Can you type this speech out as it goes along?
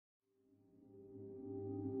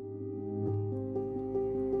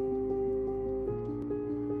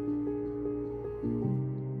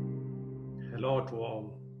Hello to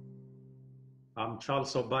all. I'm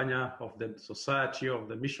Charles Obanya of the Society of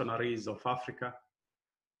the Missionaries of Africa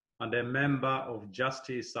and a member of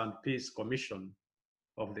Justice and Peace Commission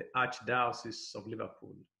of the Archdiocese of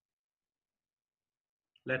Liverpool.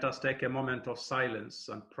 Let us take a moment of silence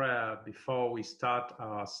and prayer before we start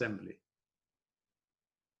our assembly.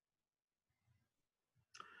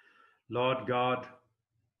 Lord God,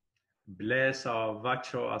 bless our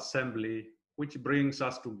virtual assembly, which brings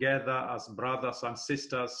us together as brothers and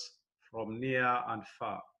sisters from near and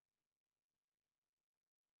far.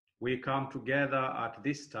 We come together at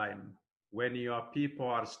this time when your people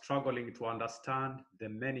are struggling to understand the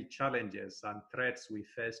many challenges and threats we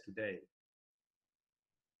face today.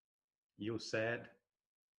 You said,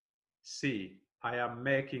 "See, I am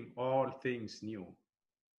making all things new."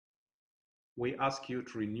 We ask you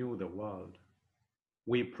to renew the world.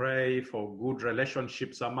 We pray for good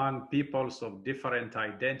relationships among peoples of different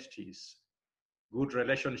identities, good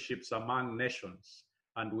relationships among nations,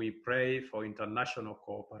 and we pray for international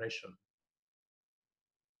cooperation.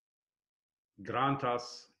 Grant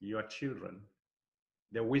us, your children,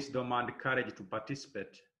 the wisdom and courage to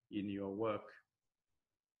participate in your work.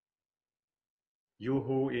 You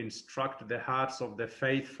who instruct the hearts of the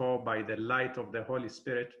faithful by the light of the Holy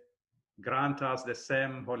Spirit, grant us the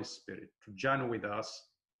same Holy Spirit to journey with us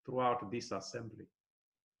throughout this assembly.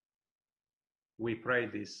 We pray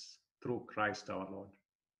this through Christ our Lord.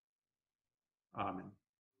 Amen.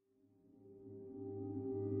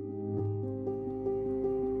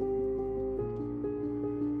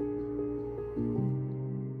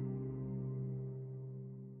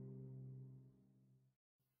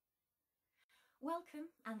 Welcome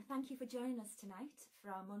and thank you for joining us tonight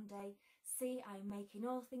for our Monday See, I'm Making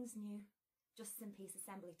All Things New Justice and Peace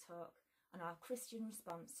Assembly talk on our Christian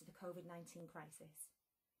response to the COVID-19 crisis.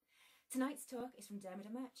 Tonight's talk is from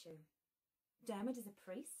Diarmuid. Diarmuid is a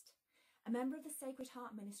priest, a member of the Sacred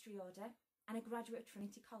Heart Ministry Order and a graduate of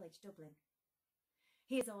Trinity College, Dublin.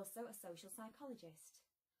 He is also a social psychologist,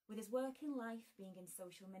 with his working life being in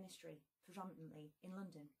social ministry, predominantly in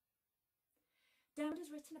London. Diarmuid has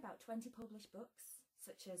written about 20 published books,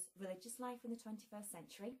 such as Religious Life in the 21st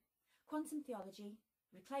Century, Quantum Theology,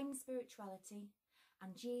 Reclaiming Spirituality,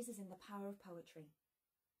 and Jesus in the Power of Poetry.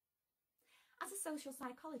 As a social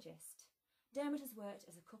psychologist, Diarmuid has worked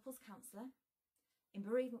as a couples counsellor, in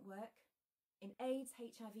bereavement work, in AIDS,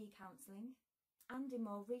 HIV counselling, and in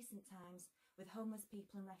more recent times with homeless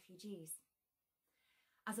people and refugees.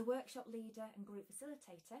 As a workshop leader and group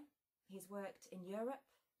facilitator, he has worked in Europe,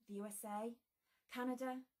 the USA,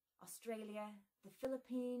 Canada, Australia, the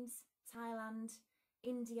Philippines, Thailand,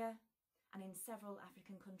 India, and in several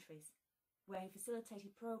African countries, where he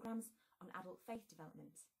facilitated programs on adult faith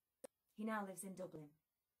development. He now lives in Dublin.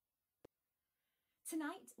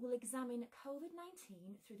 Tonight, we'll examine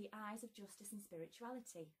COVID-19 through the eyes of justice and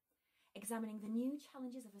spirituality, examining the new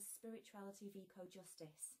challenges of a spirituality v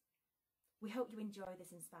co-justice. We hope you enjoy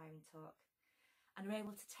this inspiring talk and are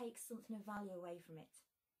able to take something of value away from it.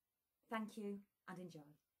 Thank you and enjoy.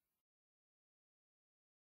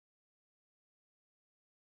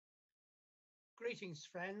 Greetings,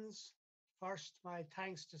 friends. First, my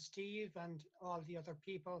thanks to Steve and all the other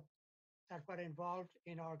people that were involved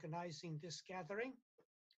in organising this gathering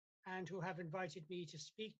and who have invited me to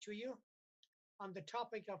speak to you on the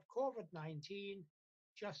topic of COVID-19,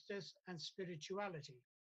 justice and spirituality,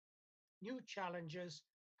 new challenges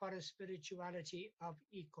for a spirituality of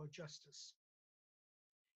eco-justice.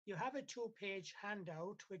 You have a two-page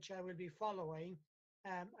handout which I will be following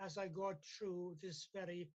as I go through this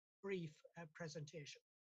very brief presentation.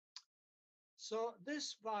 So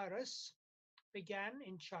this virus began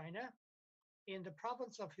in China, in the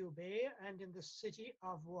province of Hubei and in the city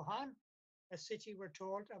of Wuhan, a city we're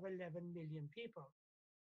told of 11 million people.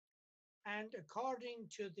 And according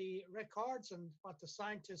to the records and what the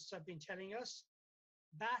scientists have been telling us,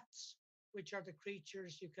 bats, which are the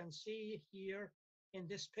creatures you can see here in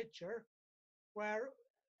this picture, were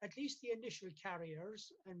at least the initial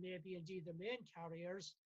carriers and maybe indeed the main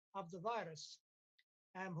carriers of the virus,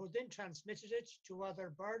 who then transmitted it to other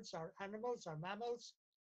birds or animals or mammals,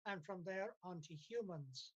 and from there on to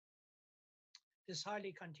humans. This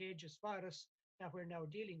highly contagious virus that we're now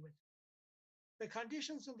dealing with. The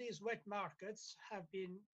conditions in these wet markets have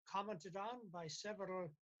been commented on by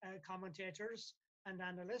several commentators and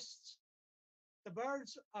analysts. The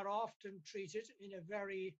birds are often treated in a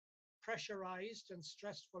very pressurized and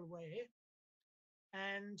stressful way,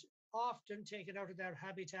 and often taken out of their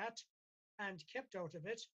habitat and kept out of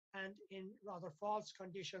it, and in rather false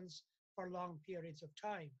conditions for long periods of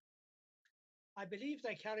time. I believe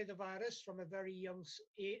they carry the virus from a very young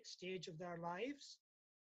stage of their lives,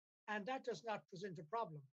 and that does not present a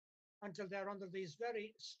problem until they're under these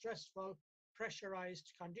very stressful,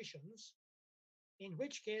 pressurized conditions, in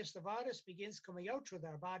which case the virus begins coming out through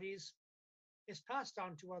their bodies, is passed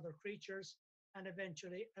on to other creatures, and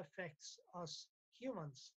eventually affects us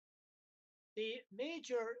humans. The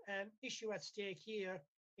major issue at stake here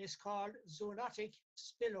is called zoonotic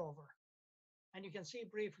spillover. And you can see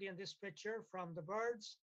briefly in this picture from the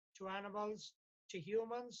birds to animals to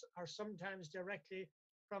humans, or sometimes directly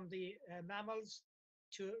from the mammals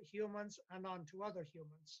to humans and on to other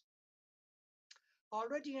humans.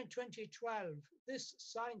 Already in 2012, this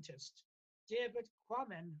scientist, David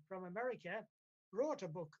Quammen from America, wrote a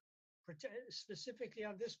book specifically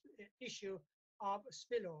on this issue of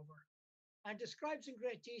spillover and describes in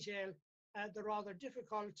great detail the rather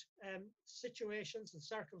difficult situations and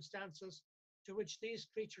circumstances to which these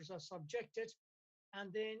creatures are subjected,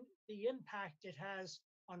 and then the impact it has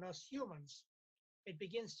on us humans. It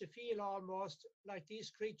begins to feel almost like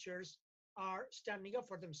these creatures are standing up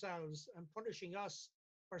for themselves and punishing us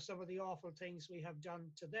for some of the awful things we have done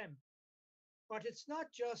to them. But it's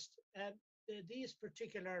not just these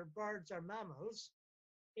particular birds or mammals,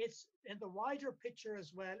 it's in the wider picture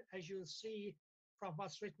as well, as you'll see from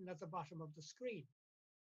what's written at the bottom of the screen.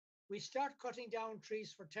 We start cutting down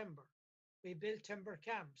trees for timber. We build timber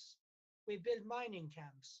camps. We build mining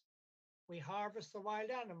camps. We harvest the wild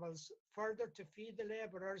animals further to feed the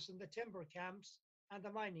laborers in the timber camps and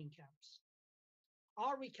the mining camps.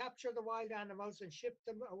 Or we capture the wild animals and ship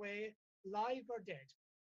them away, live or dead,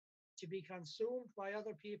 to be consumed by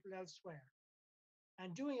other people elsewhere.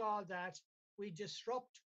 And doing all that, we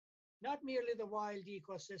disrupt not merely the wild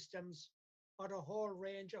ecosystems, but a whole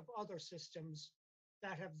range of other systems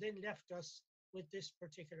that have then left us with this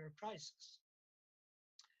particular crisis.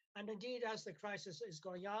 And indeed, as the crisis is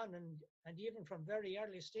going on, and even from very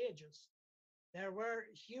early stages, there were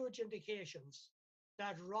huge indications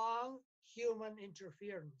that wrong human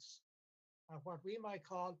interference, or what we might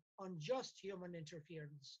call unjust human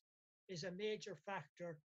interference, is a major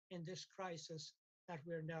factor in this crisis that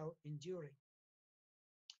we're now enduring.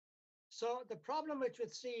 So the problem, it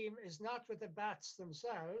would seem, is not with the bats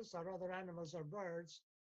themselves or other animals or birds,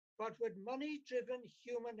 but with money-driven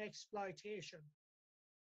human exploitation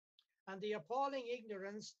and the appalling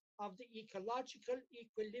ignorance of the ecological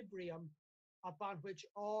equilibrium upon which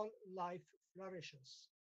all life flourishes.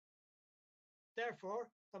 Therefore,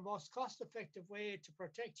 the most cost-effective way to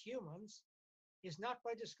protect humans is not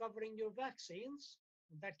by discovering new vaccines,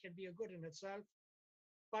 and that can be a good in itself,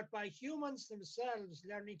 but by humans themselves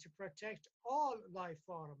learning to protect all life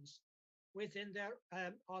forms within their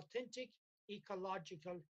authentic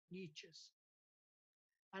ecological niches.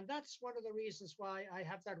 And that's one of the reasons why I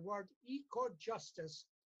have that word eco-justice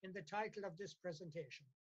in the title of this presentation.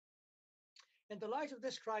 In the light of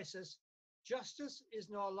this crisis, justice is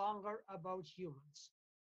no longer about humans,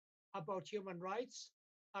 about human rights,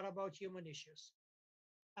 or about human issues.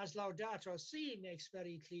 As Laudato Si makes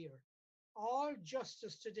very clear, all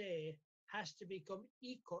justice today has to become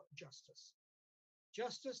eco-justice.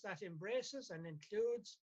 Justice that embraces and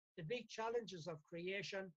includes the big challenges of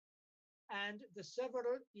creation and the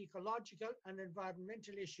several ecological and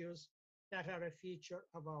environmental issues that are a feature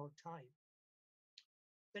of our time.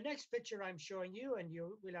 The next picture I'm showing you, and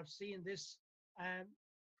you will have seen this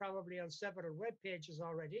probably on several web pages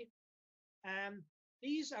already,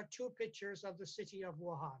 these are two pictures of the city of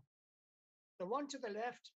Wuhan. The one to the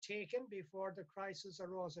left taken before the crisis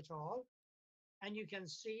arose at all, and you can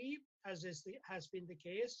see, as has been the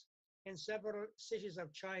case in several cities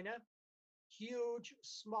of China, huge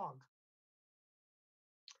smog.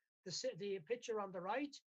 The picture on the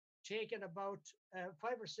right, taken about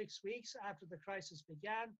 5 or 6 weeks after the crisis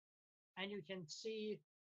began, and you can see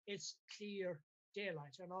it's clear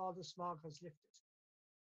daylight and all the smog has lifted.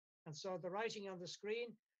 And so the writing on the screen,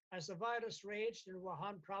 as the virus raged in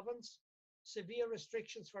Wuhan province, severe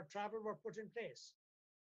restrictions for travel were put in place.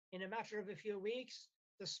 In a matter of a few weeks,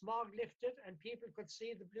 the smog lifted and people could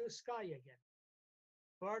see the blue sky again.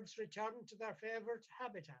 Birds returned to their favorite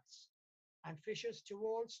habitats and fishes to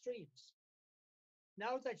old streams.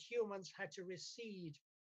 Now that humans had to recede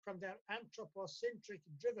from their anthropocentric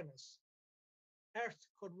drivenness, Earth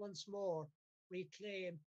could once more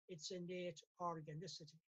reclaim its innate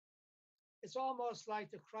organicity. It's almost like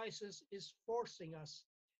the crisis is forcing us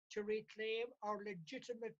to reclaim our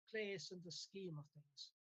legitimate place in the scheme of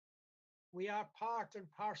things. We are part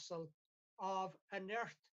and parcel of an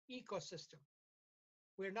Earth ecosystem.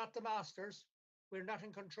 We're not the masters, we're not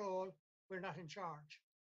in control, we're not in charge.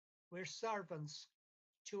 We're servants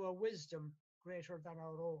to a wisdom greater than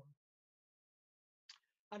our own.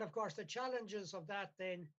 And of course, the challenges of that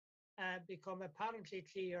then become apparently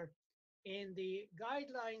clear in the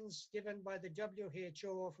guidelines given by the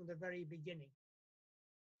WHO from the very beginning.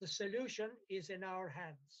 The solution is in our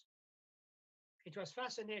hands. It was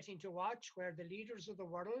fascinating to watch where the leaders of the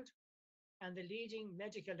world and the leading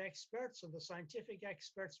medical experts and the scientific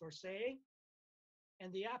experts were saying,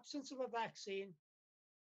 in the absence of a vaccine,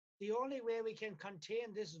 the only way we can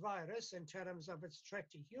contain this virus in terms of its threat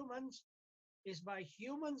to humans is by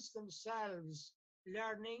humans themselves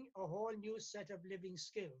learning a whole new set of living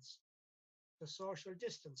skills, the social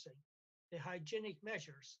distancing, the hygienic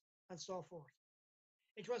measures, and so forth.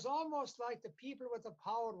 It was almost like the people with the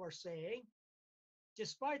power were saying,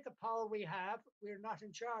 despite the power we have, we're not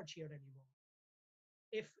in charge here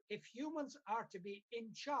anymore. If humans are to be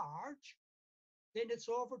in charge, then it's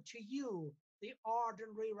over to you, the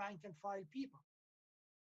ordinary rank and file people.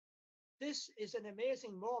 This is an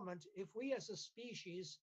amazing moment if we as a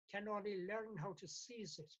species can only learn how to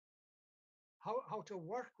seize it, how to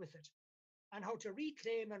work with it, and how to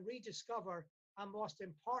reclaim and rediscover a most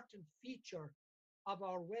important feature of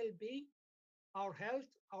our well-being, our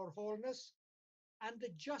health, our wholeness, and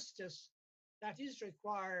the justice that is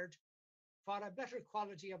required for a better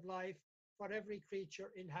quality of life for every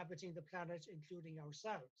creature inhabiting the planet, including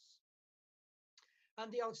ourselves.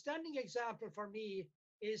 And the outstanding example for me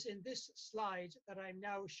is in this slide that I'm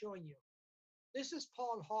now showing you. This is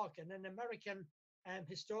Paul Hawken, an American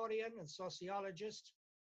historian and sociologist,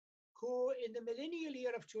 who in the millennial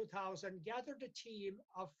year of 2000 gathered a team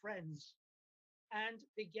of friends and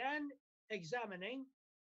began examining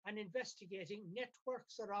and investigating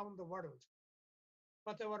networks around the world.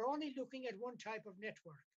 But they were only looking at one type of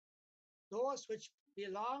network, those which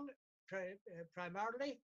belong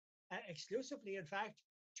primarily, exclusively in fact,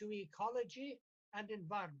 to ecology and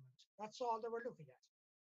environment. That's all they were looking at.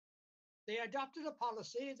 They adopted a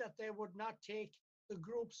policy that they would not take the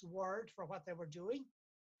group's word for what they were doing.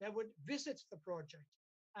 They would visit the project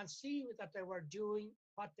and see that they were doing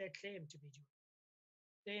what they claimed to be doing.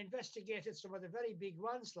 They investigated some of the very big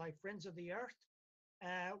ones like Friends of the Earth,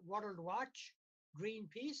 World Watch,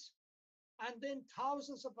 Greenpeace, and then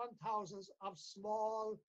thousands upon thousands of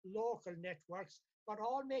small local networks, but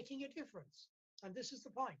all making a difference. And this is the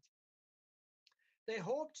point. They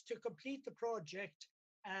hoped to complete the project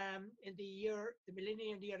in the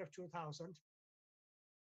millennium year of 2000.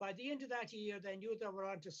 By the end of that year, they knew they were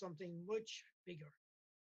onto something much bigger.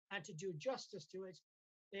 And to do justice to it,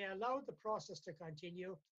 they allowed the process to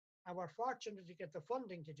continue and were fortunate to get the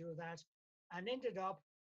funding to do that, and ended up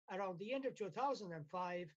around the end of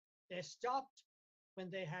 2005, they stopped when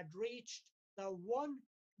they had reached the 1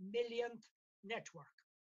 millionth network.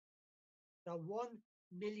 The 1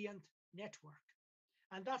 millionth network.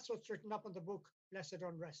 And that's what's written up in the book, Blessed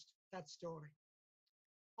Unrest, that story.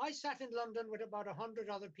 I sat in London with about 100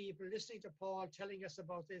 other people listening to Paul telling us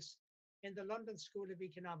about this in the London School of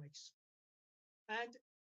Economics. And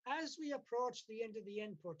as we approached the end of the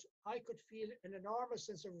input, I could feel an enormous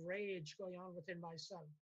sense of rage going on within myself.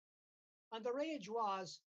 And the rage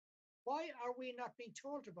was, why are we not being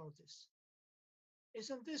told about this?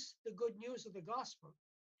 Isn't this the good news of the gospel?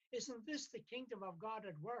 Isn't this the kingdom of God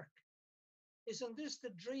at work? Isn't this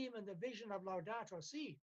the dream and the vision of Laudato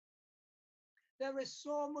Si? There is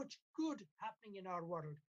so much good happening in our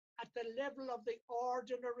world at the level of the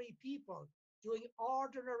ordinary people doing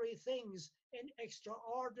ordinary things in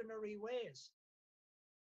extraordinary ways.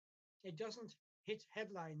 It doesn't hit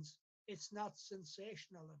headlines. It's not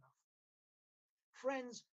sensational enough.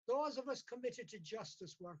 Friends, those of us committed to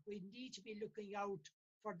justice work, we need to be looking out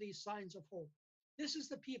for these signs of hope. This is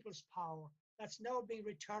the people's power that's now being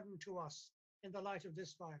returned to us in the light of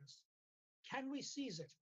this virus. Can we seize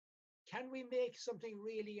it? Can we make something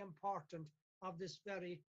really important of this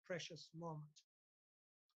very precious moment?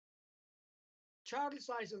 Charles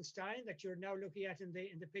Eisenstein, that you're now looking at in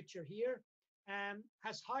the picture here,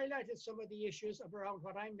 has highlighted some of the issues around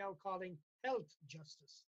what I'm now calling health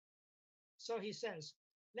justice. So he says,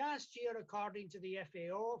 last year, according to the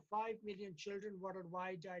FAO, 5 million children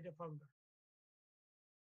worldwide died of hunger.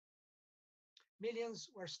 Millions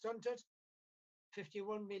were stunted,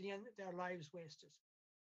 51 million, their lives wasted.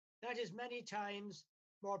 That is many times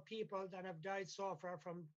more people than have died so far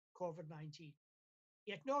from COVID-19.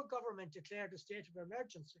 Yet no government declared a state of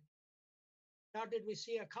emergency. Nor did we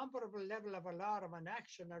see a comparable level of alarm and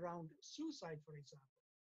action around suicide, for example.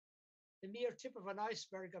 The mere tip of an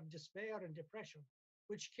iceberg of despair and depression,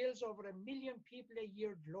 which kills over 1 million people a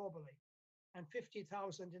year globally and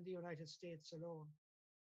 50,000 in the United States alone.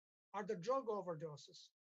 Or the drug overdoses.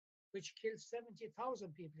 which kills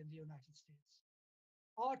 70,000 people in the United States.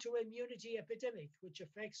 Autoimmunity epidemic, which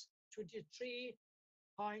affects 23.5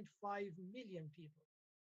 million people.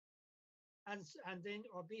 And then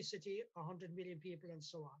obesity, 100 million people, and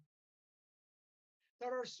so on.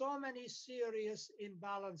 There are so many serious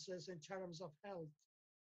imbalances in terms of health.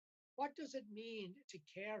 What does it mean to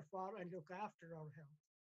care for and look after our health?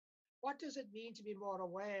 What does it mean to be more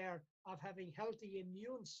aware of having healthy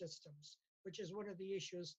immune systems, which is one of the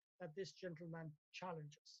issues that this gentleman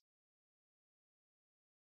challenges?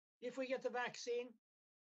 If we get the vaccine,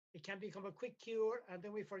 it can become a quick cure, and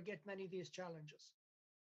then we forget many of these challenges.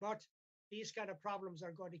 But these kind of problems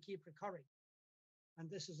are going to keep recurring. And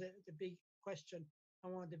this is the big question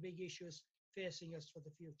and one of the big issues facing us for the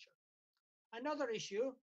future. Another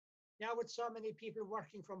issue, now with so many people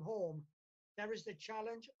working from home, there is the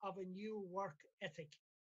challenge of a new work ethic.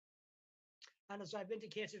 And as I've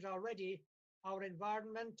indicated already, our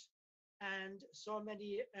environment and so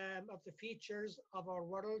many of the features of our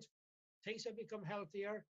world, things have become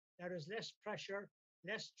healthier. There is less pressure,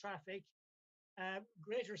 less traffic,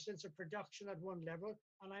 greater sense of production at one level.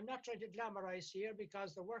 And I'm not trying to glamorize here,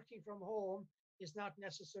 because the working from home is not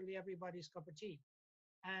necessarily everybody's cup of tea.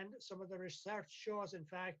 And some of the research shows, in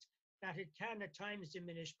fact, that it can at times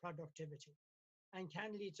diminish productivity and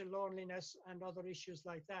can lead to loneliness and other issues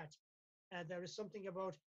like that. There is something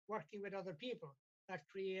about working with other people that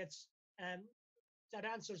creates, that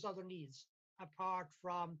answers other needs apart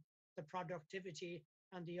from the productivity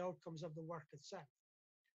and the outcomes of the work itself.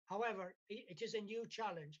 However, it is a new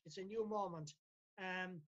challenge. It's a new moment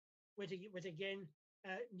with again,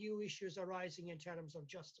 new issues arising in terms of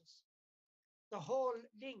justice. The whole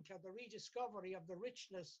link of the rediscovery of the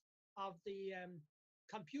richness of the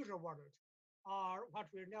computer world, or what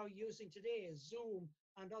we're now using today is Zoom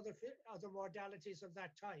and other modalities of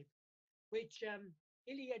that type, which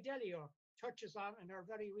Ilia Delio touches on in her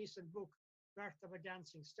very recent book, Birth of a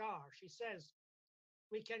Dancing Star. She says,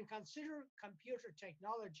 we can consider computer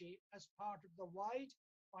technology as part of the wide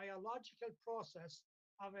biological process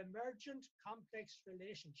of emergent complex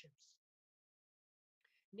relationships.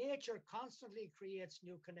 Nature constantly creates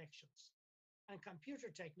new connections, and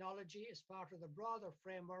computer technology is part of the broader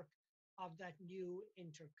framework of that new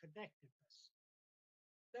interconnectedness.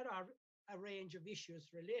 There are a range of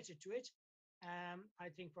issues related to it. I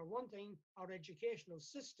think, for one thing, our educational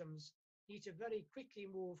systems need to very quickly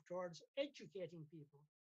move towards educating people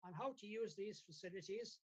on how to use these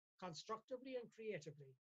facilities constructively and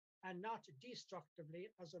creatively, and not destructively,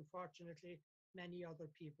 as unfortunately many other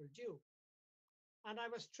people do. And I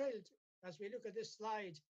was thrilled, as we look at this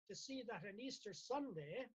slide, to see that on Easter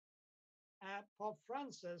Sunday, Pope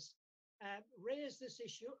Francis raised this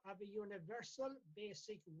issue of a universal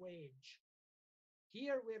basic wage.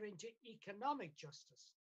 Here we're into economic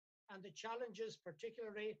justice and the challenges,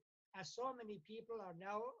 particularly as so many people are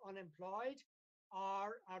now unemployed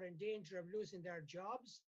or are in danger of losing their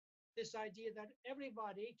jobs, this idea that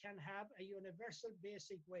everybody can have a universal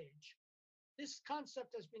basic wage. This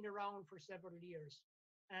concept has been around for several years.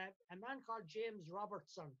 A man called James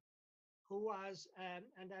Robertson, who was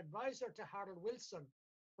an advisor to Harold Wilson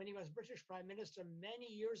when he was British Prime Minister many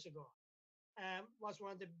years ago, was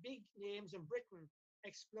one of the big names in Britain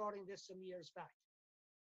exploring this some years back.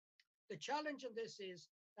 The challenge in this is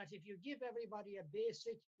that if you give everybody a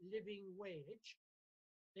basic living wage,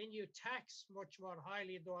 then you tax much more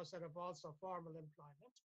highly those that have also formal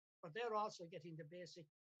employment, but they're also getting the basic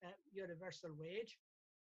universal wage.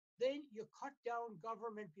 Then you cut down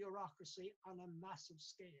government bureaucracy on a massive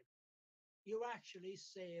scale. You actually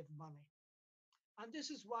save money. And this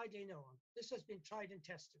is widely known. This has been tried and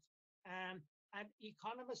tested. And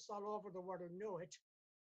economists all over the world know it.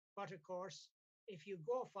 But of course, if you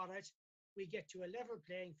go for it, we get to a level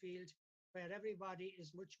playing field where everybody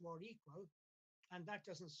is much more equal. And that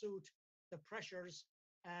doesn't suit the pressures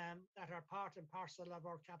that are part and parcel of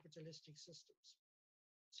our capitalistic systems.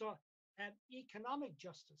 So economic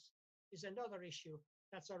justice is another issue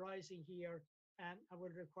that's arising here and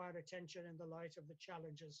will require attention in the light of the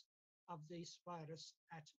challenges of this virus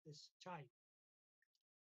at this time.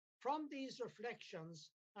 From these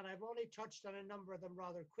reflections, and I've only touched on a number of them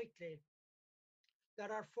rather quickly,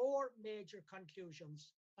 there are four major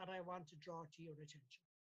conclusions that I want to draw to your attention.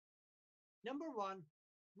 Number one,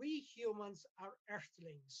 we humans are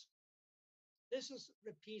earthlings. This is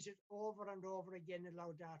repeated over and over again in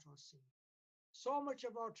Laudato Si. So much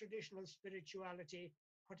of our traditional spirituality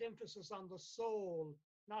put emphasis on the soul,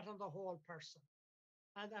 not on the whole person.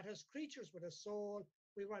 And that as creatures with a soul,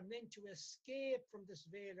 we were meant to escape from this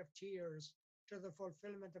vale of tears to the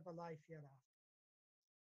fulfillment of a life hereafter.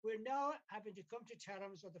 We're now having to come to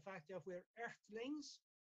terms with the fact that we're earthlings,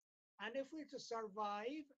 and if we're to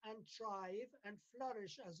survive and thrive and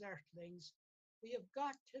flourish as earthlings, we have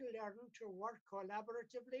got to learn to work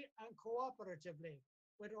collaboratively and cooperatively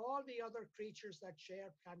with all the other creatures that share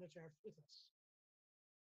planet Earth with us.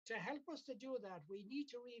 To help us to do that, we need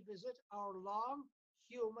to revisit our long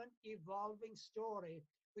human evolving story,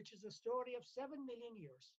 which is a story of 7 million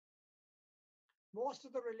years. Most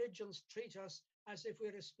of the religions treat us as if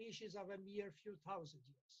we're a species of a mere few thousand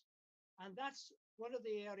years. And that's one of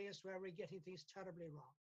the areas where we're getting things terribly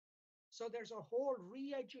wrong. So there's a whole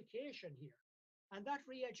re-education here. And that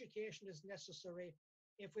re-education is necessary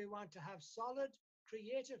if we want to have solid,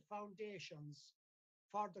 creative foundations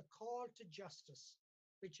for the call to justice,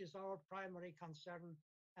 which is our primary concern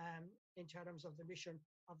in terms of the mission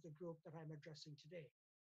of the group that I'm addressing today.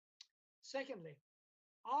 Secondly,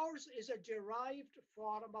 ours is a derived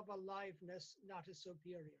form of aliveness, not a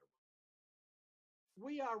superior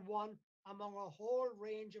one. We are one among a whole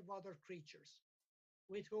range of other creatures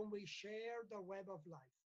with whom we share the web of life.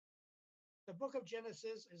 The book of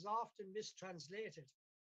Genesis is often mistranslated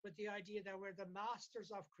with the idea that we're the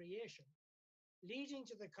masters of creation, leading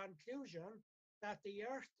to the conclusion that the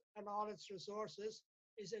earth and all its resources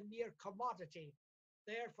is a mere commodity,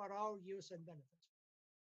 there for our use and benefit.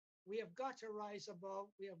 We have got to rise above,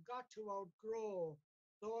 we have got to outgrow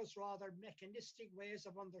those rather mechanistic ways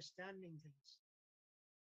of understanding things.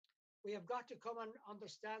 We have got to come and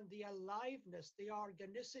understand the aliveness, the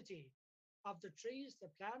organicity of the trees, the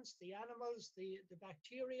plants, the animals, the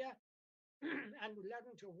bacteria, and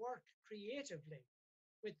learn to work creatively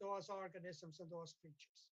with those organisms and those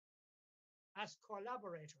creatures as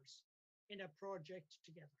collaborators in a project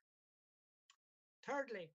together.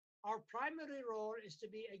 Thirdly, our primary role is to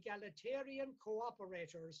be egalitarian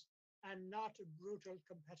cooperators and not brutal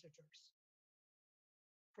competitors.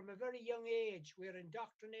 From a very young age, we're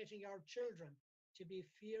indoctrinating our children to be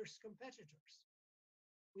fierce competitors.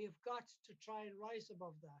 We've got to try and rise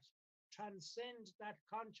above that, transcend that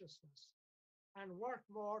consciousness, and work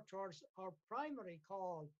more towards our primary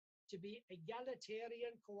call to be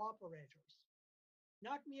egalitarian cooperators,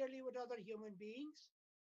 not merely with other human beings,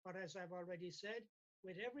 but as I've already said,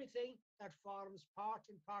 with everything that forms part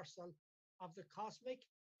and parcel of the cosmic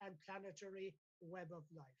and planetary web of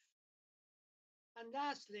life. And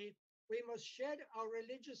lastly, we must shed our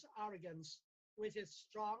religious arrogance with its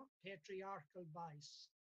strong patriarchal bias.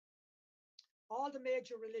 All the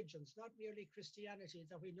major religions, not merely Christianity,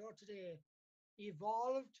 that we know today,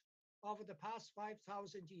 evolved over the past 5,000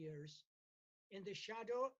 years in the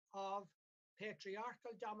shadow of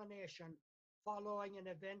patriarchal domination following an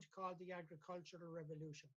event called the Agricultural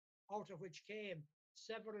Revolution, out of which came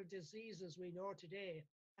several diseases we know today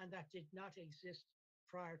and that did not exist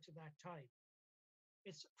prior to that time.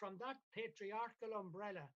 It's from that patriarchal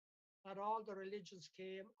umbrella that all the religions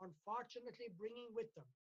came, unfortunately bringing with them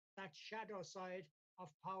that shadow side of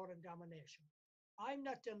power and domination. I'm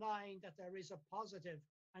not denying that there is a positive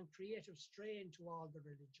and creative strain to all the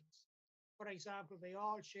religions. For example, they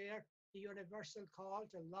all share the universal call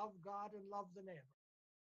to love God and love the neighbor.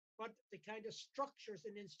 But the kind of structures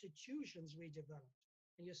and institutions we developed,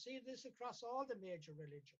 and you see this across all the major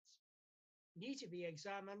religions, need to be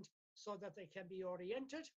examined so that they can be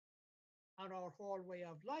oriented, and our whole way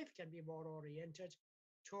of life can be more oriented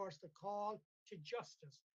towards the call to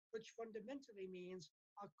justice, which fundamentally means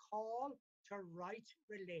a call to right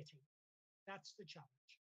relating. That's the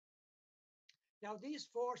challenge. Now, these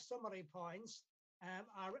four summary points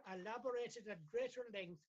are elaborated at greater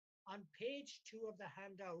length on page 2 of the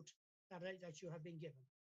handout that you have been given.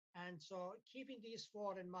 And so keeping these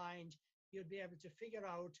four in mind, you'll be able to figure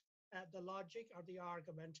out the logic or the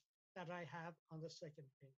argument that I have on the second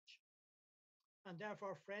page. And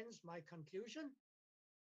therefore, friends, my conclusion,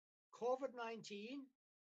 COVID-19,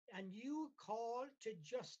 a new call to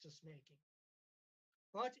justice making.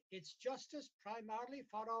 But it's justice primarily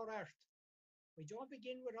for our earth. We don't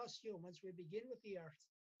begin with us humans, we begin with the earth.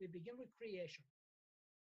 We begin with creation.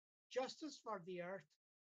 Justice for the earth,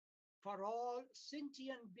 for all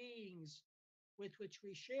sentient beings with which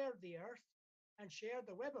we share the earth and share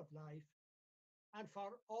the web of life, and for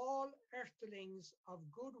all earthlings of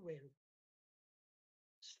goodwill,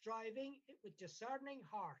 striving with discerning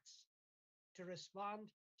hearts to respond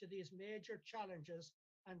to these major challenges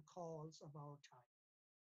and calls of our time.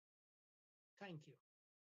 Thank you.